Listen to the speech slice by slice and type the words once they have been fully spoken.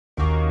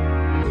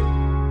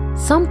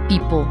some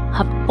people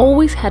have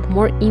always had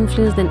more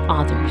influence than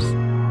others.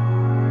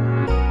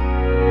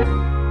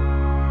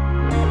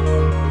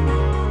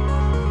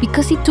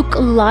 Because it took a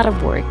lot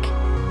of work,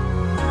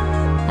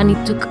 and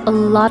it took a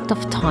lot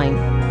of time,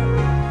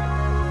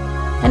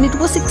 and it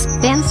was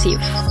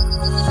expensive.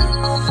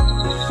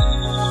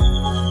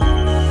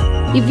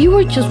 If you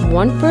were just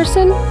one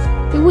person,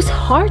 it was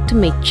hard to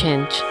make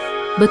change,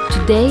 but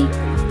today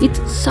it's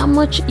so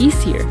much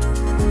easier.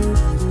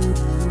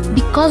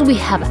 Because we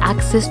have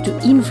access to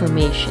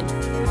information,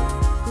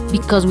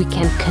 because we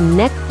can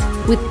connect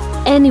with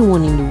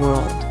anyone in the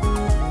world,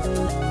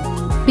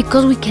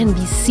 because we can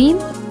be seen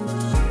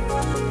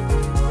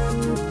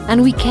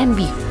and we can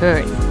be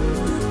heard.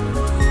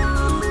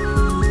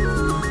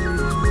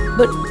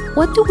 But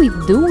what do we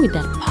do with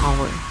that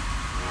power?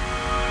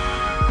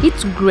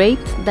 It's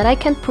great that I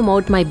can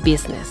promote my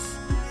business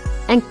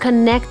and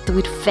connect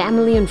with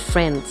family and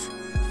friends.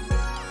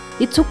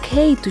 It's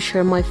okay to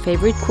share my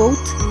favorite quote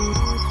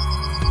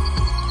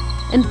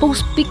and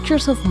post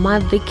pictures of my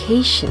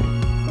vacation.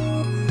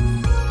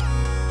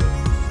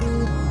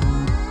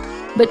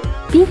 But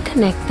being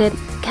connected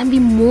can be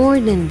more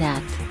than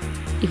that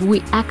if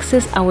we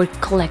access our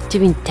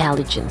collective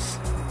intelligence.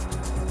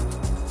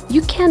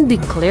 You can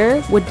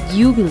declare what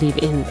you believe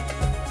in.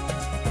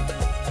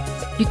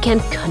 You can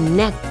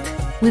connect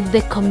with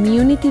the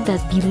community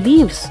that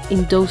believes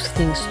in those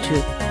things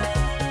too.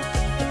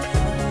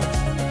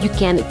 You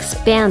can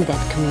expand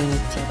that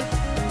community.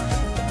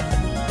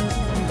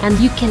 And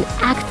you can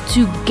act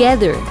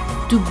together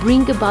to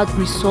bring about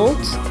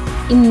results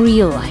in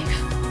real life.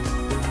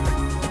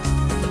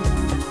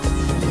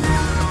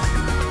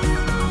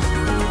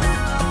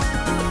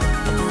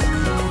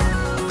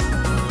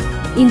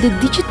 In the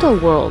digital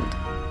world,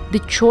 the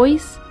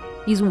choice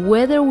is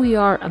whether we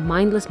are a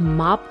mindless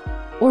mob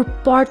or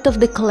part of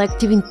the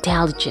collective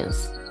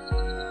intelligence.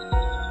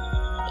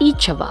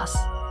 Each of us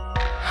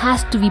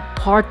has to be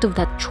part of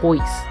that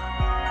choice.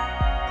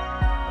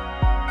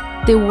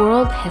 The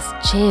world has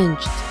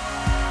changed.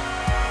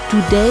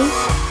 Today,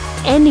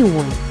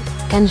 anyone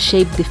can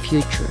shape the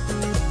future,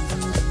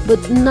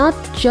 but not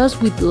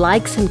just with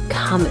likes and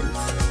comments.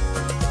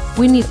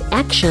 We need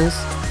actions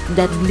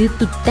that lead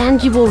to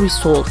tangible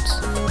results.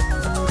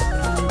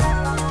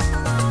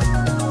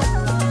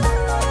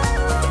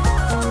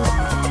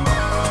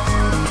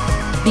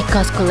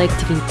 Because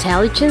collective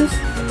intelligence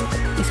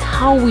is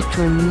how we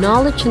turn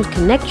knowledge and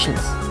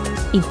connections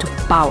into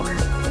power.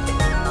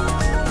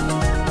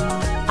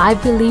 I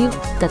believe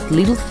that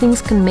little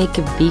things can make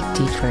a big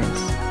difference,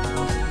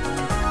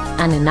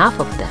 and enough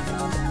of them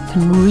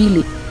can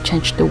really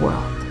change the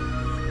world.